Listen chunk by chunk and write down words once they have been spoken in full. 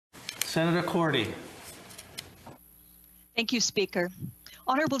Senator Cordy. Thank you, Speaker.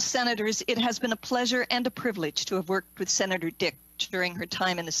 Honourable Senators, it has been a pleasure and a privilege to have worked with Senator Dyck during her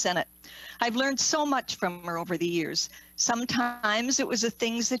time in the Senate. I've learned so much from her over the years. Sometimes it was the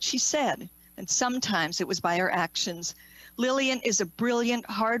things that she said, and sometimes it was by her actions. Lillian is a brilliant,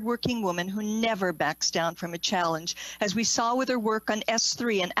 hardworking woman who never backs down from a challenge, as we saw with her work on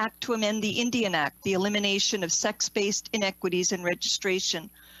S3, an act to amend the Indian Act, the elimination of sex-based inequities in registration,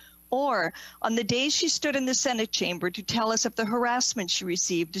 or on the day she stood in the Senate chamber to tell us of the harassment she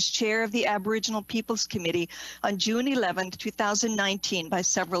received as chair of the Aboriginal Peoples Committee on June 11, 2019 by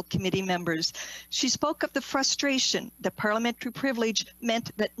several committee members. She spoke of the frustration that parliamentary privilege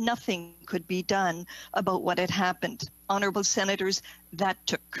meant that nothing could be done about what had happened. Honourable Senators, that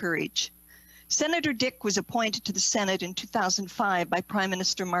took courage. Senator Dyck was appointed to the Senate in 2005 by Prime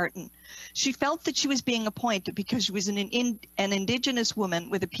Minister Martin. She felt that she was being appointed because she was an Indigenous woman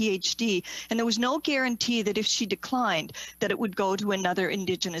with a PhD, and there was no guarantee that if she declined, that it would go to another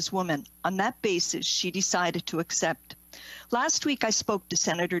Indigenous woman. On that basis, she decided to accept. Last week, I spoke to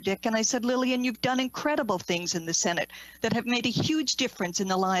Senator Dyck, and I said, Lillian, you've done incredible things in the Senate that have made a huge difference in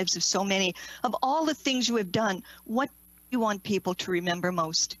the lives of so many. Of all the things you have done, what do you want people to remember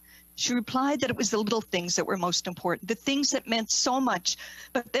most? She replied that it was the little things that were most important, the things that meant so much,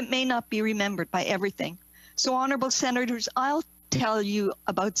 but that may not be remembered by everything. So, Honourable Senators, I'll tell you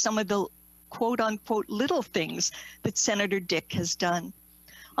about some of the quote-unquote little things that Senator Dyck has done.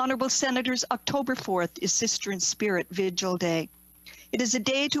 Honourable Senators, October 4th is Sister in Spirit Vigil Day. It is a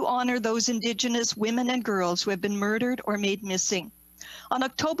day to honour those Indigenous women and girls who have been murdered or made missing. On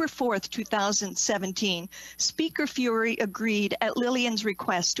October 4th, 2017, Speaker Fury agreed at Lillian's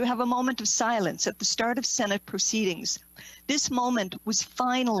request to have a moment of silence at the start of Senate proceedings. This moment was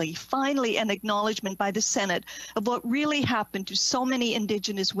finally an acknowledgement by the Senate of what really happened to so many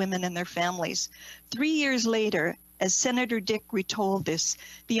Indigenous women and their families. 3 years later, as Senator Dyck retold this,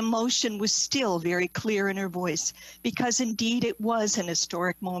 the emotion was still very clear in her voice, because indeed it was an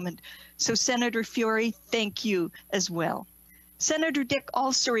historic moment. So Senator Fury, thank you as well. Senator Dyck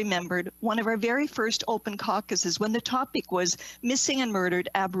also remembered one of our very first open caucuses when the topic was missing and murdered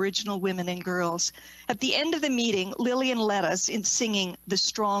Aboriginal women and girls. At the end of the meeting, Lillian led us in singing the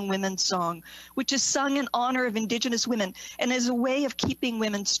Strong Women Song, which is sung in honor of Indigenous women and as a way of keeping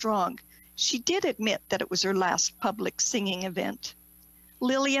women strong. She did admit that it was her last public singing event.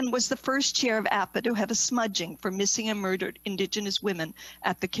 Lillian was the first chair of APA to have a smudging for missing and murdered Indigenous women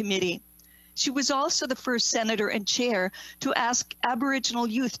at the committee. She was also the first senator and chair to ask Aboriginal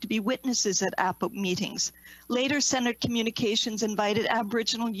youth to be witnesses at APA meetings. Later, Senate Communications invited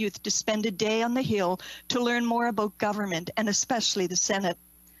Aboriginal youth to spend a day on the Hill to learn more about government and especially the Senate.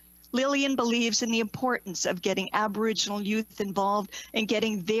 Lillian believes in the importance of getting Aboriginal youth involved and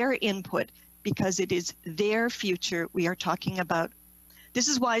getting their input, because it is their future we are talking about. This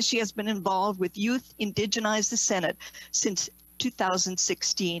is why she has been involved with Youth Indigenize the Senate since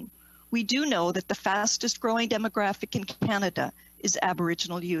 2016. We do know that the fastest growing demographic in Canada is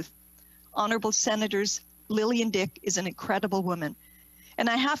Aboriginal youth. Honourable Senators, Lillian Dyck is an incredible woman. And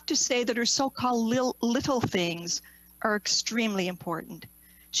I have to say that her so-called little things are extremely important.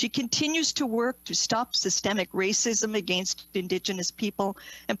 She continues to work to stop systemic racism against Indigenous people,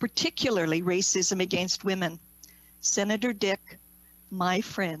 and particularly racism against women. Senator Dyck, my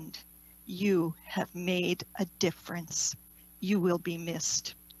friend, you have made a difference. You will be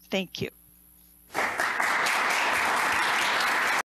missed. Thank you.